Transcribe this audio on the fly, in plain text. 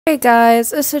Hey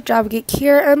guys, it's a Job Geek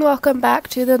here, and welcome back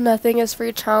to the Nothing is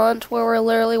Free challenge, where we're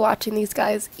literally watching these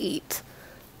guys eat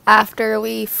after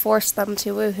we forced them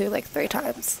to woohoo like 3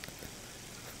 times.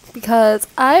 Because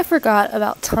I forgot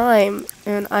about time,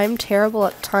 and I'm terrible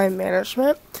at time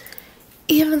management,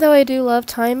 even though I do love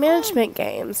time management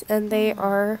games, and they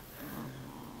are,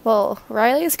 well,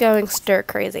 Riley's going stir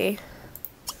crazy.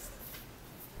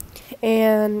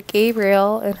 And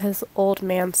Gabriel and his old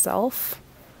man self.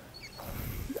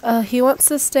 He wants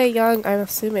to stay young, I'm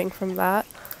assuming from that.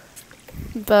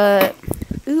 But,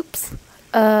 oops.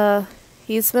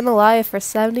 He's been alive for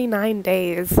 79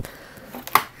 days.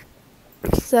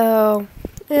 So,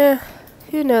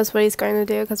 who knows what he's going to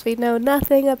do, because we know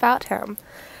nothing about him.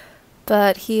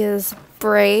 But he is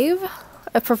brave,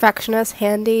 a perfectionist,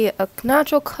 handy, a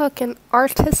natural cook, and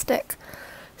artistic.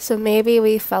 So maybe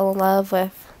we fell in love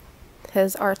with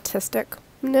his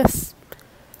artisticness.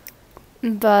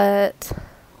 But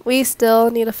we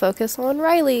still need to focus on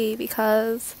Riley,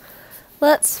 because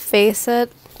let's face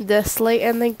it, this late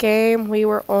in the game we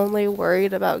were only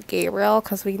worried about Gabriel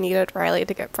because we needed Riley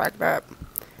to get pregnant.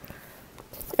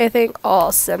 I think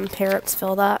all sim parents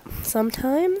feel that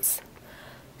sometimes.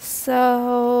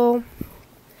 So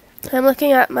I'm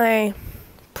looking at my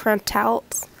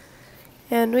printouts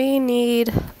and we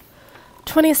need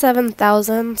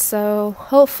 27,000, so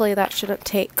hopefully that shouldn't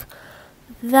take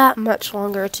that much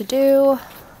longer to do,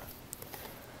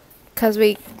 because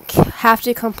we have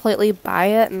to completely buy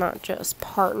it and not just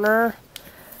partner,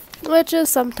 which is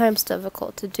sometimes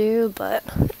difficult to do, but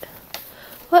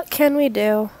what can we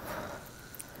do?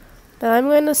 But I'm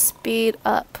going to speed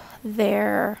up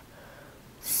their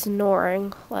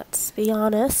snoring, let's be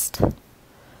honest.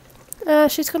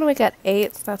 She's going to wake at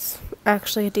 8, so that's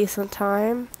actually a decent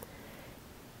time.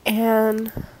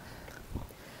 And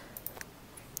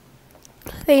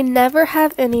they never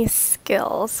have any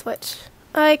skills, which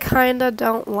I kinda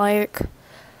don't like.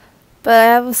 But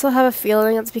I also have a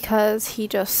feeling it's because he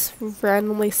just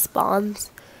randomly spawns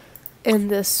in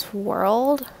this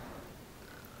world.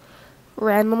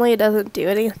 Randomly doesn't do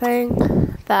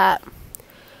anything that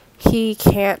he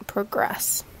can't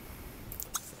progress.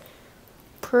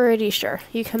 Pretty sure.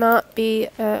 You cannot be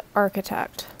an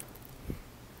architect.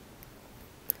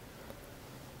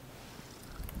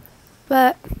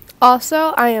 But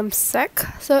also, I am sick,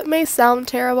 so it may sound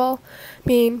terrible.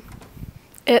 I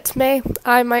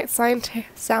might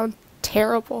sound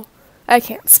terrible. I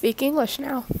can't speak English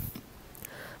now.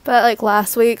 But like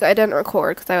last week, I didn't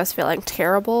record because I was feeling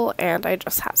terrible, and I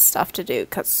just had stuff to do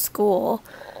because school.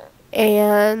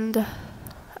 And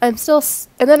and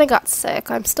then I got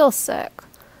sick. I'm still sick.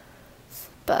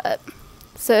 But,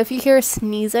 so if you hear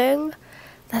sneezing,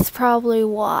 that's probably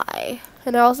why.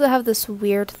 And I also have this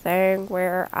weird thing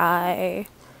where I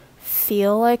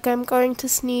feel like I'm going to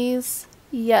sneeze,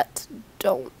 yet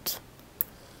don't.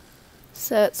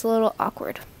 So it's a little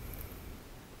awkward,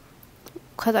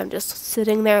 because I'm just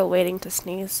sitting there waiting to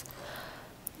sneeze.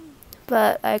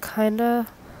 But I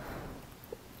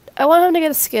want him to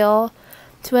get a skill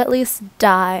to at least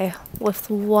die with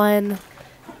one.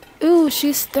 Ooh,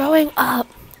 she's throwing up.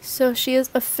 So she is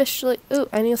officially,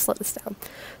 I need to slow this down.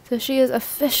 So she is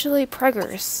officially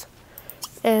preggers.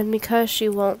 And because she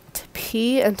won't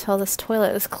pee until this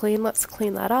toilet is clean, let's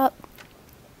clean that up.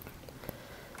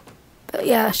 But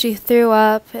yeah, she threw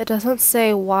up. It doesn't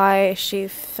say why she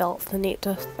felt the need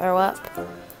to throw up,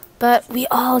 but we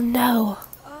all know.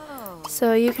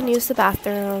 So you can use the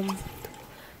bathroom,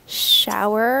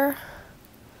 shower.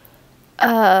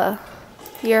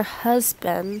 Your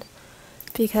husband,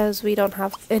 because we don't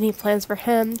have any plans for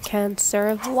him, can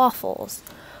serve waffles.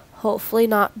 Hopefully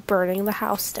not burning the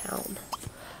house down.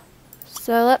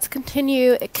 So let's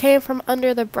continue. It came from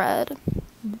under the bed.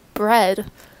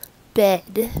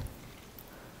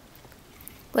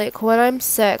 Like, when I'm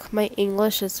sick, my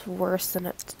English is worse than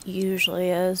it usually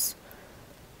is.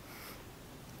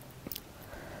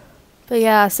 But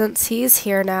yeah, since he's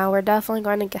here now, we're definitely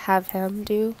going to have him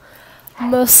do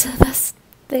most of the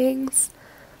things.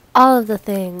 All of the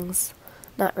things.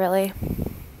 Not really.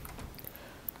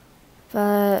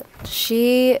 But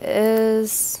she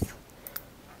has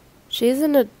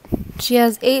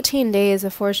 18 days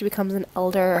before she becomes an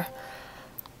elder.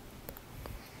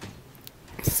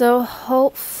 So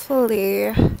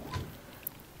hopefully,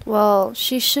 well,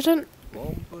 she shouldn't.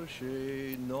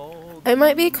 I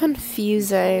might be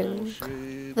confusing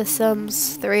the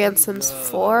Sims 3 and Sims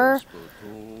 4,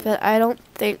 but I don't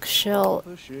think she'll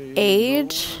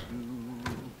age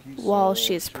while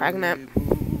she's pregnant.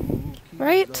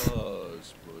 Right?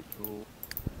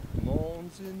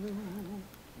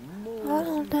 I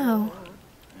don't know.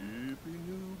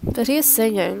 But he's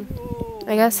singing.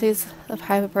 I guess he's the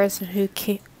type of person who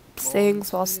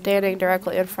sings while standing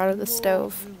directly in front of the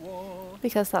stove.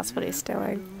 Because that's what he's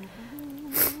doing.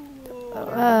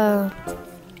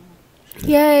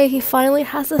 Yay, he finally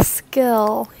has a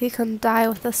skill. He can die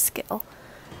with a skill.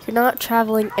 You're not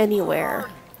traveling anywhere.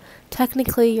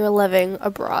 Technically, you're living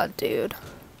abroad, dude.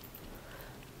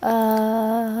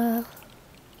 Well,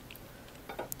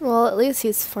 at least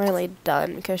he's finally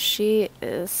done, because she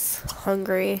is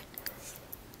hungry.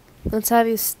 Let's have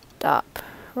you stop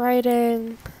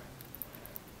writing.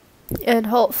 And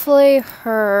hopefully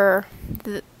her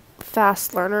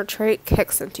fast learner trait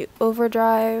kicks into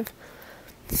overdrive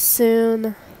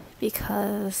soon,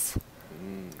 because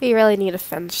we really need to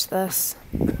finish this.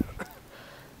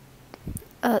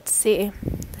 Let's see.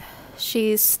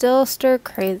 She's still stir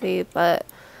crazy, but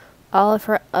all of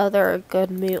her other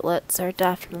good mutlets are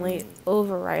definitely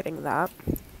overriding that.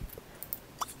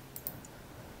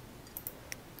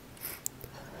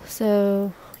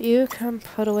 So you can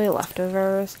put away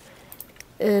leftovers,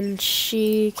 and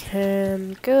she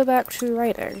can go back to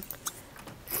writing.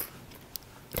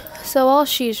 So while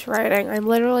she's writing, I'm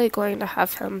literally going to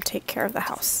have him take care of the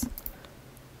house.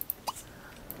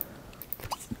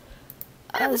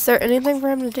 Is there anything for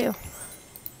him to do?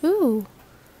 Ooh.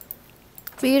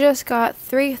 We just got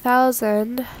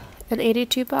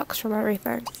 3,082 bucks from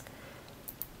everything.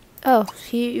 Oh,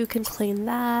 you can clean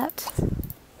that.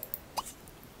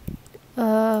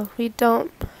 We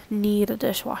don't need a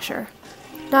dishwasher.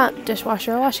 Not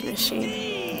dishwasher, a washing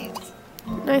machine.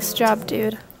 Nice job,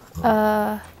 dude.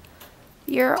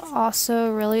 You're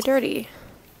also really dirty.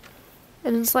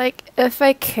 And it's like, if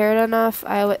I cared enough,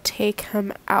 I would take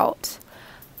him out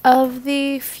of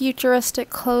the futuristic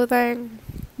clothing,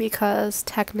 because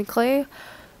technically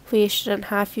we shouldn't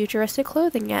have futuristic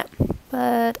clothing yet,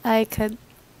 but I could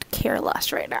care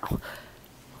less right now.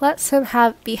 Let's him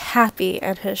be happy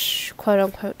in his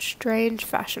quote-unquote strange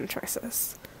fashion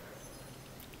choices.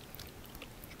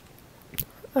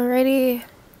 Alrighty.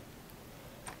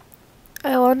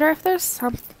 I wonder if is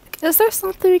there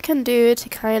something we can do to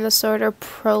kind of sort of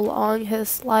prolong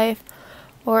his life,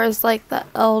 or is like the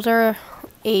elder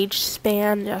age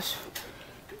span just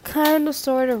kind of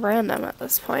sort of random at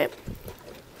this point?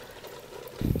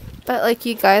 But like,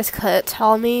 you guys could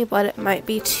tell me, but it might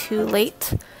be too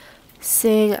late,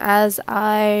 seeing as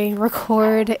I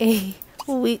record a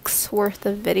week's worth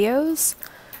of videos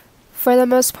for the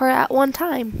most part at one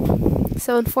time.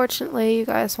 So unfortunately, you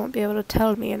guys won't be able to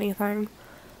tell me anything.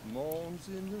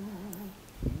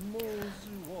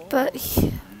 But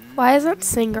why isn't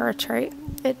singer a trait?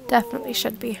 It definitely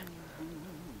should be.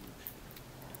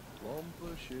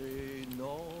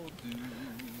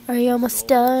 Are you almost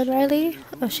done, Riley?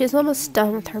 Oh, she's almost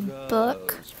done with her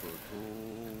book.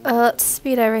 Let's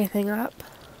speed everything up.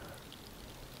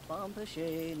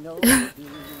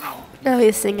 Now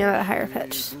he's singing at a higher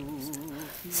pitch.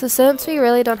 So since we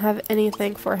really don't have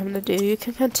anything for him to do, you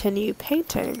can continue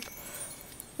painting.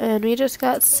 And we just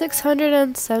got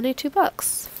 672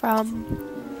 bucks from...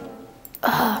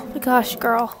 Oh my gosh,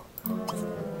 girl.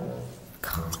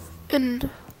 And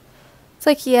it's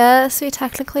like, yes, we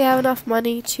technically have enough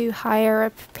money to hire a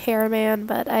repairman,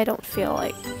 but I don't feel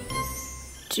like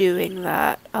doing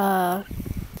that. No,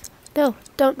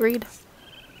 don't read. I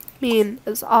mean,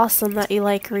 it's awesome that you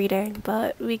like reading,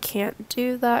 but we can't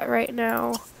do that right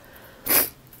now.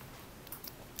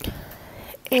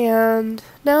 And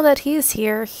now that he's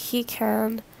here, he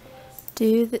can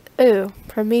do the... Ooh,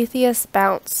 Prometheus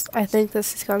Bounced. I think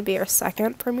this is going to be our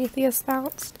second Prometheus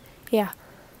Bounced. Yeah.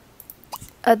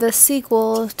 The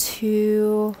sequel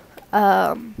to...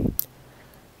 I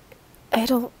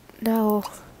don't know.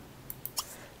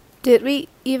 Did we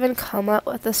even come up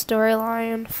with a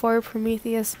storyline for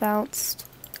Prometheus Bounced?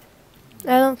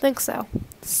 I don't think so.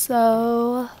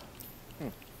 So...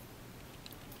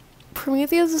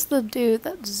 Prometheus is the dude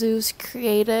that Zeus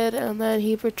created, and then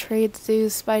he betrayed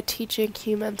Zeus by teaching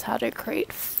humans how to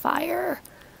create fire.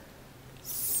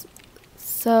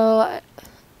 So,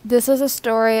 this is a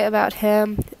story about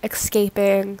him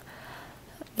escaping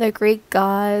the Greek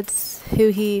gods who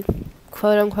he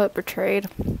quote-unquote betrayed.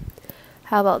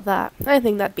 How about that? I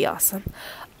think that'd be awesome.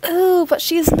 Ooh, but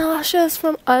she's nauseous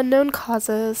from unknown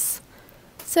causes.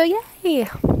 So yay!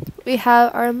 We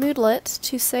have our moodlet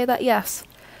to say that yes,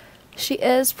 she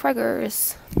is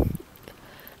preggers.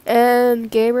 And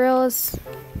Gabriel is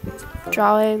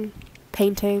drawing,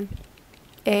 painting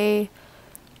a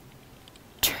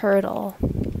turtle.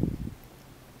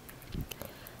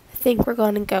 I think we're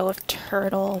going to go with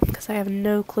turtle because I have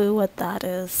no clue what that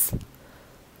is.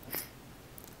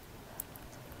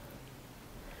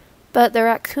 But the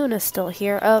raccoon is still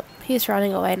here. Oh, he's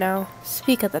running away now.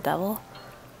 Speak of the devil.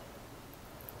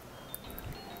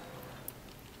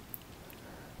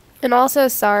 And also,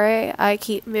 sorry, I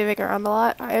keep moving around a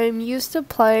lot. I'm used to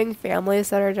playing families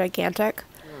that are gigantic.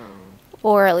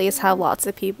 Or at least have lots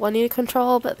of people I need to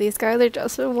control, but these guys are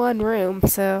just in one room,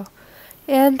 so...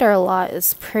 And our lot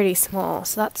is pretty small,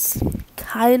 so that's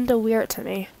kinda weird to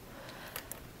me.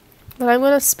 But I'm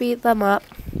gonna speed them up,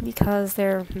 because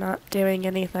they're not doing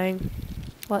anything.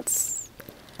 Let's...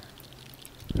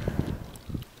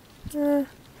 Ooh,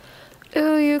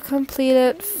 you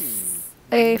completed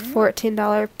a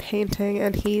 $14 painting,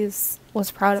 and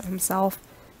was proud of himself.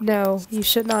 No, you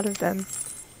should not have been.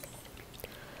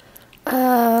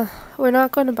 We're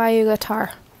not going to buy you a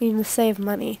guitar. We need to save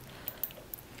money.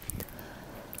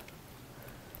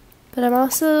 But I'm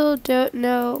also don't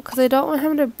know, because I don't want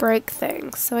him to break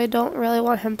things, so I don't really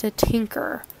want him to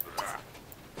tinker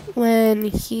when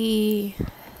he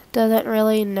doesn't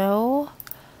really know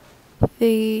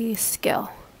the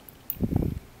skill.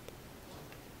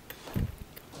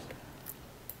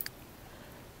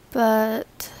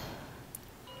 But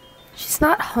she's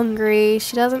not hungry.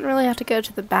 She doesn't really have to go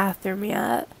to the bathroom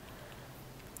yet.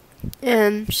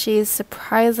 And she's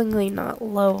surprisingly not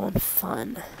low on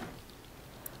fun.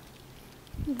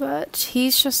 But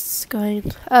he's just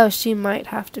going... Oh, she might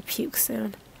have to puke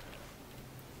soon.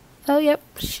 Oh, yep.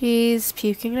 She's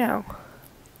puking now.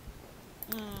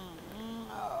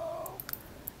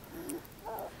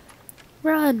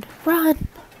 Run! Run!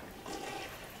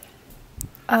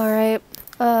 Alright.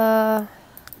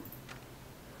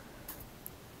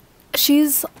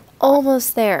 She's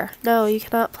almost there. No, you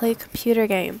cannot play computer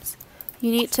games.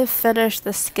 You need to finish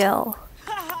the skill.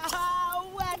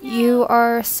 You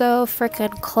are so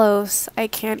frickin' close. I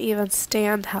can't even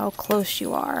stand how close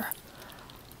you are.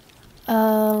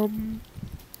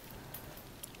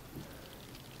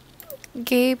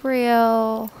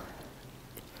 Gabriel...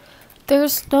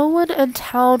 There's no one in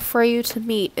town for you to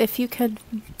meet if you can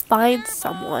find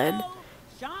someone.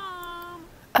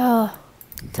 Oh,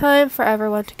 time for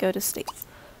everyone to go to sleep.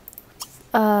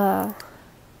 Wait,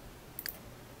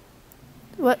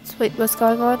 what's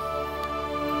going on?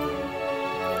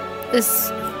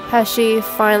 Has she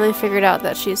finally figured out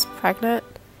that she's pregnant?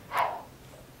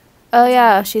 Oh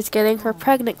yeah, she's getting her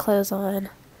pregnant clothes on.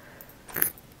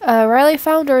 Riley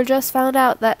Founder just found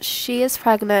out that she is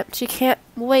pregnant. She can't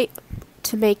wait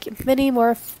to make many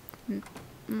more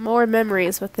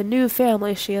memories with the new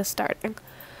family she is starting.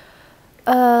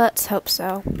 Let's hope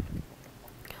so.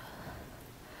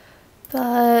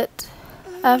 But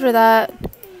after that,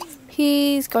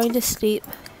 he's going to sleep.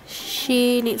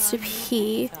 She needs to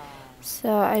pee,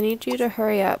 so I need you to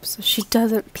hurry up so she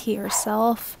doesn't pee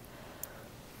herself.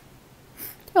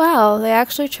 Wow, they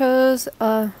actually chose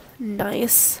a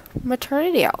nice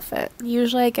maternity outfit.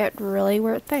 Usually I get really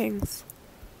weird things.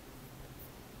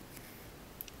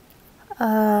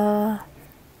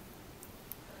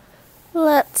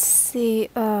 Let's see.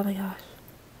 Oh my gosh.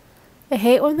 I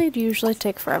hate when they usually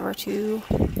take forever to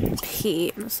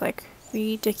pee. It's like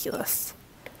ridiculous.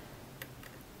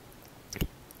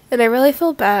 And I really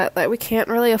feel bad that we can't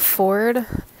really afford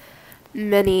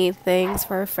many things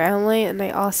for our family, and I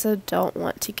also don't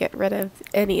want to get rid of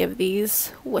any of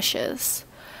these wishes,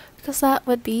 because that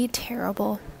would be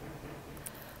terrible.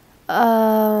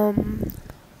 Someone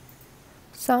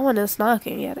is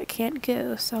knocking, yet I can't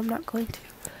go, so I'm not going to.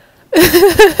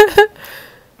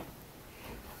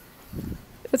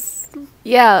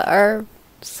 Yeah, our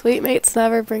sweet mates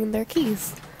never bring their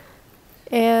keys.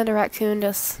 And a raccoon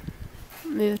just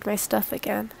moved my stuff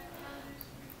again.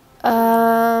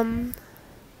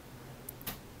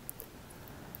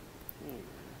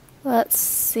 Let's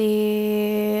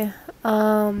see.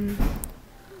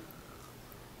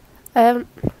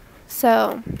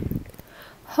 So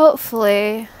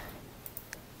hopefully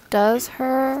does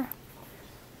her...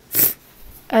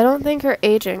 I don't think her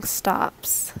aging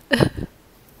stops.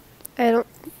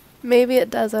 Maybe it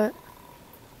doesn't.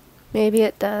 Maybe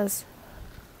it does.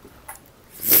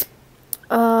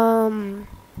 But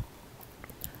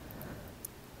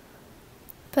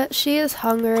she is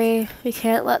hungry. We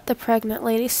can't let the pregnant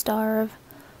lady starve.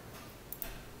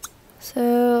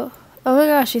 So, oh my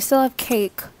gosh, she still have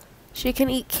cake. She can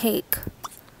eat cake.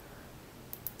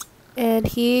 And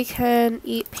he can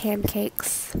eat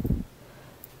pancakes.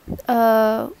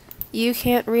 You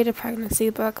can't read a pregnancy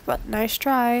book, but nice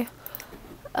try.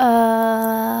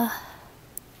 Has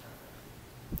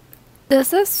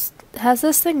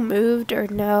this thing moved or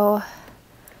no?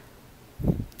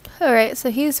 Alright,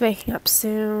 so he's waking up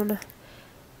soon.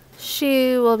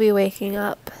 She will be waking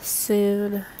up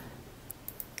soon.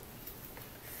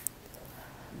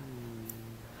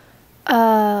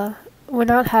 We're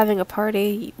not having a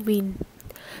party.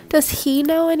 Does he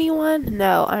know anyone?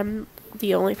 No, I'm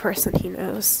the only person he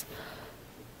knows.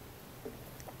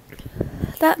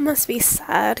 That must be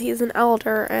sad. He's an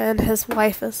elder, and his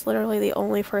wife is literally the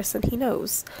only person he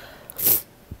knows.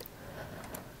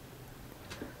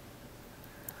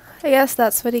 I guess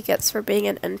that's what he gets for being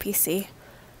an NPC.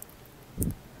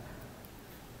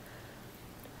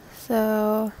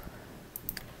 So,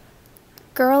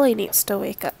 girlie needs to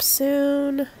wake up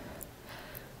soon.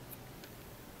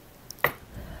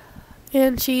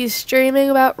 And she's dreaming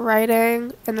about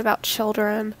writing and about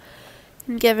children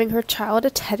and giving her child a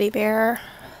teddy bear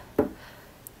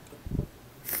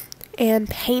and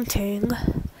painting.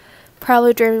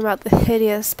 Probably dreaming about the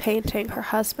hideous painting her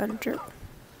husband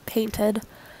painted.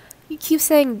 You keep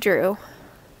saying drew.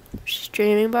 She's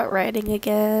dreaming about writing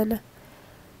again.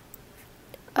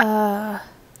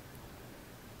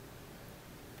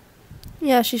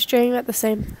 Yeah, she's dreaming about the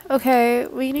same. Okay,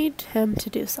 we need him to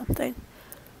do something.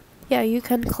 Yeah, you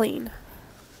can clean.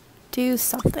 Do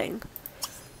something.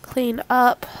 Clean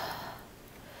up.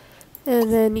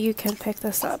 And then you can pick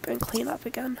this up and clean up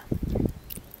again.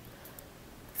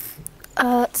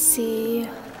 Let's see.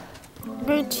 I'm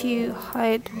going to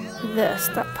hide this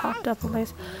that popped up on my...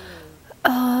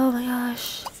 Oh my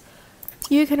gosh.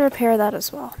 You can repair that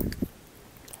as well.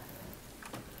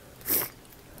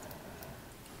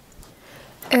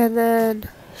 And then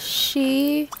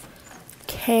she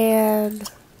can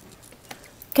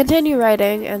continue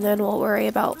writing, and then we'll worry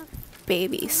about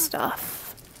baby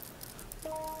stuff.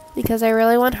 Because I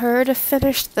really want her to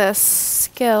finish this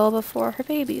skill before her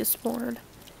baby is born.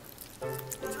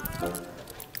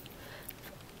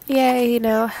 Yay, he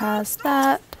now has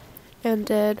that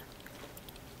ended.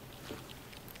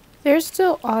 There's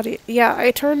still audio. Yeah,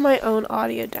 I turned my own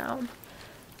audio down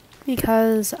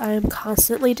because I'm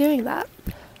constantly doing that.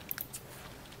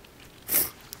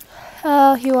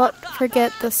 He won't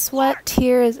forget the sweat,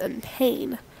 tears, and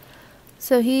pain.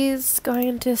 So he's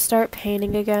going to start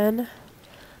painting again.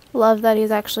 Love that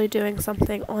he's actually doing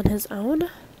something on his own.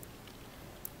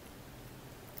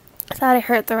 I thought I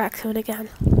hurt the raccoon again.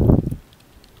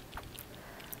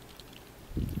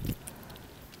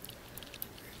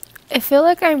 I feel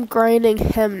like I'm grinding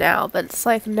him now, but it's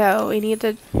like, no, we need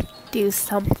to do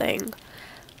something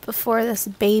before this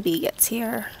baby gets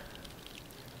here.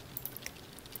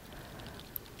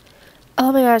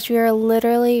 Oh my gosh, we are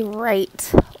literally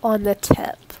right on the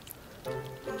tip.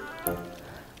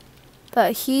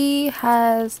 But he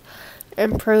has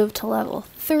improved to level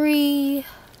 3.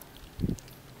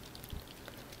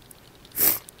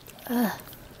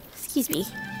 Excuse me.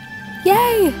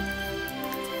 Yay!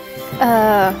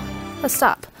 Let's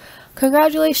stop.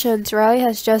 Congratulations, Riley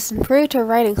has just improved her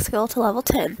writing skill to level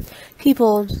 10.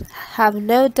 People have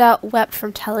no doubt wept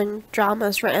from telling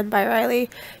dramas written by Riley.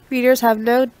 Readers have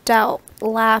no doubt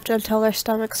laughed until their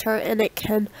stomachs hurt, and it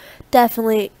can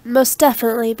most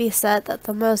definitely be said that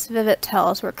the most vivid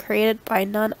tales were created by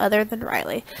none other than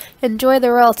Riley. Enjoy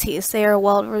the royalties, they are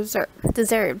well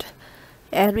deserved.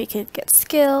 And we can get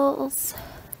skills.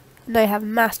 And I have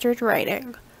mastered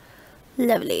writing.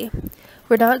 Lovely.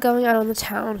 We're not going out on the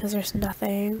town because there's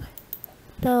nothing.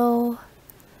 No.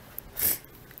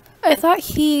 I thought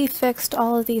he fixed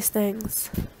all of these things.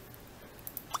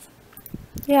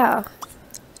 Yeah.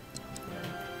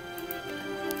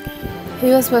 He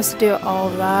was supposed to do all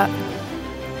of that.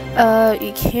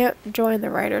 You can't join the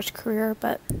writer's career,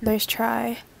 but nice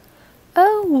try.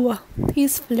 Oh,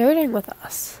 he's flirting with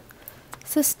us.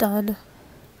 Is this done?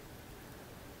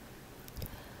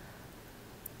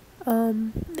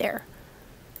 There.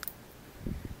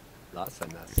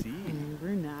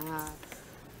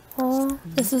 Oh,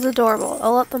 this is adorable.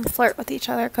 I'll let them flirt with each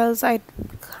other because I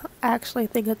actually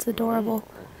think it's adorable.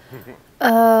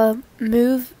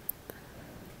 Move.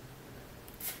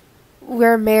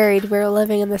 We're married. We're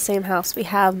living in the same house. We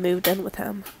have moved in with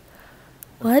him.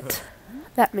 What?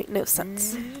 That makes no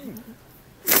sense.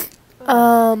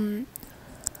 About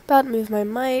to move my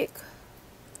mic.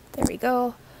 There we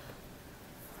go.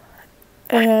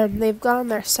 And they've gone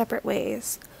their separate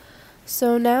ways.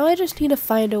 So now I just need to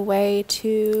find a way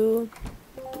to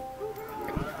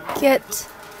get,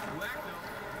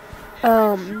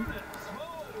 let's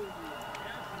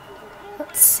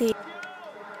see.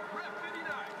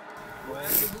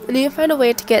 I need to find a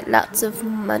way to get lots of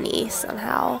money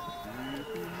somehow.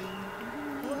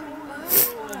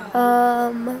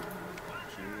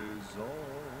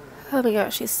 Oh my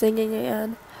gosh, she's singing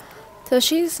again. So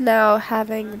she's now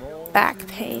having back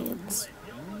pains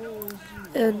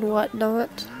and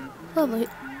whatnot. Lovely.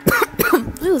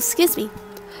 Ooh, excuse me.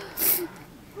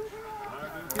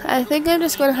 I think I'm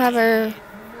just gonna have her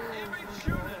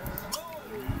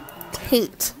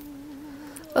paint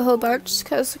a whole bunch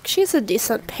because she's a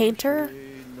decent painter.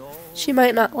 She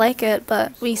might not like it,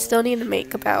 but we still need to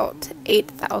make about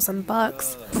 8,000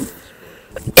 bucks.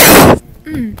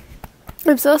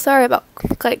 I'm so sorry about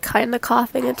like kind of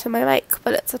coughing into my mic,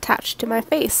 but it's attached to my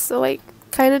face, so I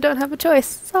kind of don't have a choice.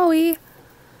 Sorry.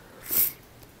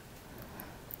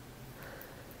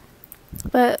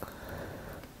 But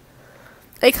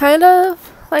I kind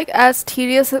of, like, as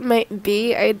tedious it might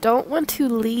be, I don't want to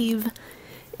leave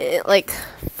it, like,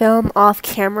 film off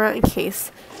camera in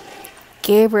case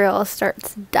Gabriel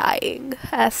starts dying,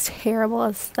 as terrible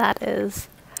as that is.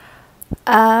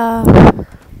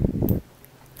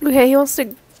 Okay, he wants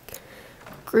to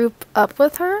group up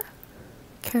with her.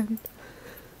 Can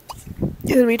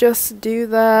we just do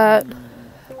that?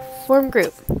 Form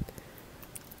group.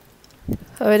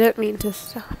 Oh, I didn't mean to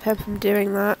stop him from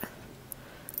doing that.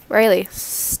 Riley,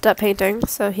 stop painting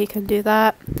so he can do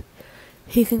that.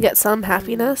 He can get some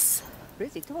happiness.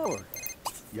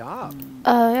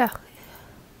 Yeah.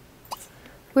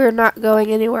 We're not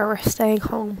going anywhere, we're staying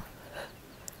home.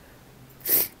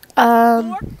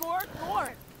 I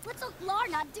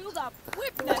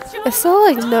still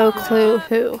like no clue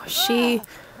who she,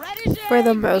 for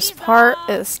the most part,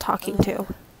 is talking to.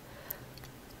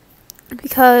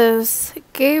 Because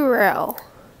Gabriel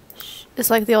is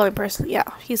like the only person, yeah,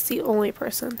 he's the only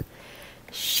person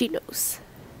she knows.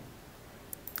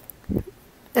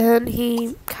 And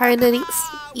he kind of needs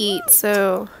to eat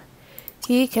so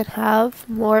he can have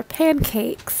more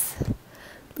pancakes.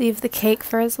 Leave the cake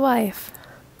for his wife.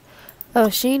 Oh,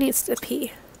 she needs to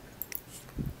pee.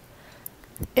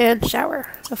 And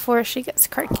shower before she gets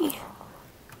cranky.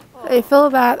 I feel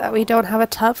bad that we don't have a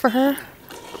tub for her,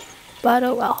 but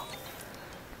oh well.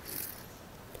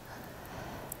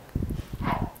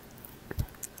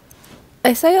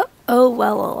 I say oh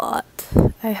well a lot.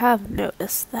 I have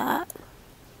noticed that.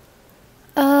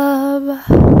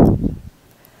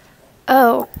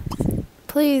 Oh,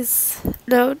 please,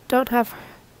 no, don't have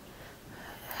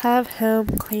him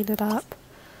clean it up.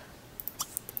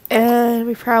 And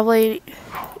we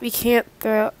can't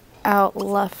throw out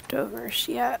leftovers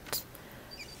yet.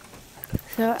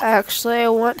 So actually I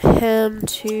want him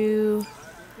to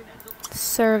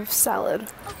serve salad.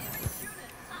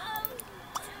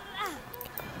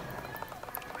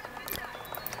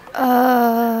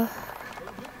 Oh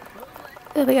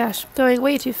my gosh, going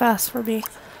way too fast for me.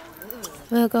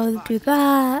 We'll go and do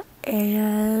that,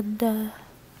 and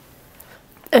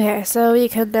okay, so we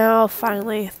can now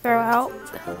finally throw out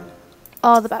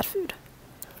all the bad food.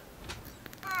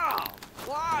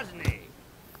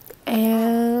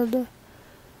 And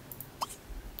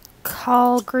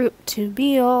call group to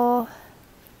meal.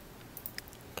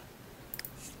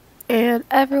 And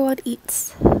everyone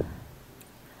eats.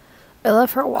 I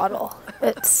love her waddle.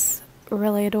 It's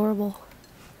really adorable.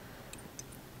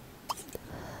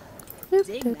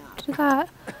 Do that.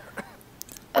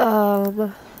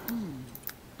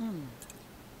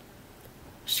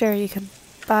 Sure, you can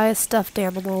buy a stuffed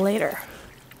animal later.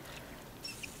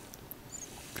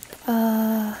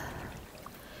 And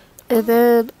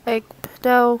then,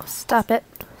 no, stop it.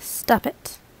 Stop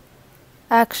it.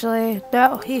 Actually,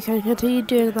 no, he can continue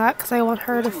doing that because I want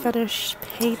her to finish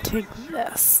painting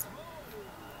this.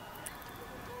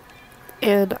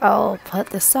 And I'll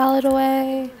put the salad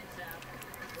away.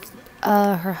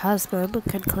 Her husband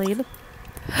can clean.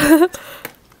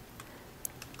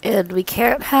 And we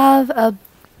can't have a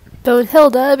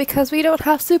Bonehilda because we don't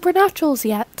have supernaturals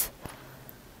yet.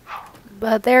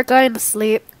 But they're going to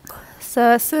sleep. So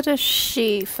as soon as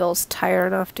she feels tired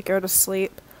enough to go to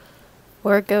sleep,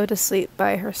 or go to sleep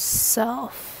by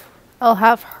herself, I'll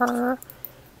have her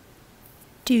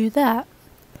do that.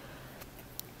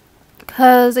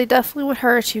 Because I definitely want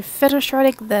her to finish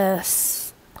writing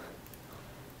this,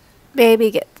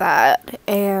 maybe get that,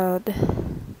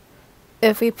 and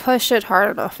if we push it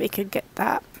hard enough, we can get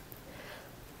that.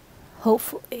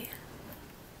 Hopefully.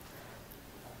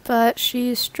 But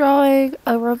she's drawing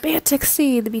a romantic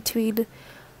scene between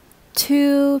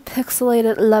two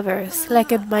pixelated lovers,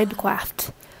 like in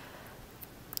Minecraft.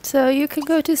 So you can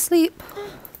go to sleep.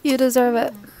 You deserve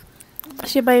it.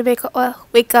 She might wake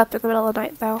up in the middle of the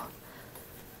night, though.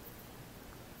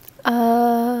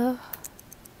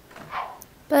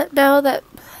 But now that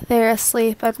they're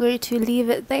asleep, I'm going to leave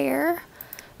it there.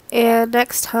 And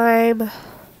next time,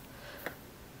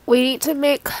 we need to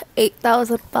make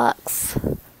 8,000 bucks.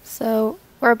 So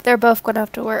they're both going to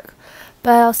have to work.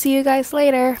 But I'll see you guys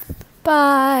later.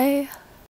 Bye.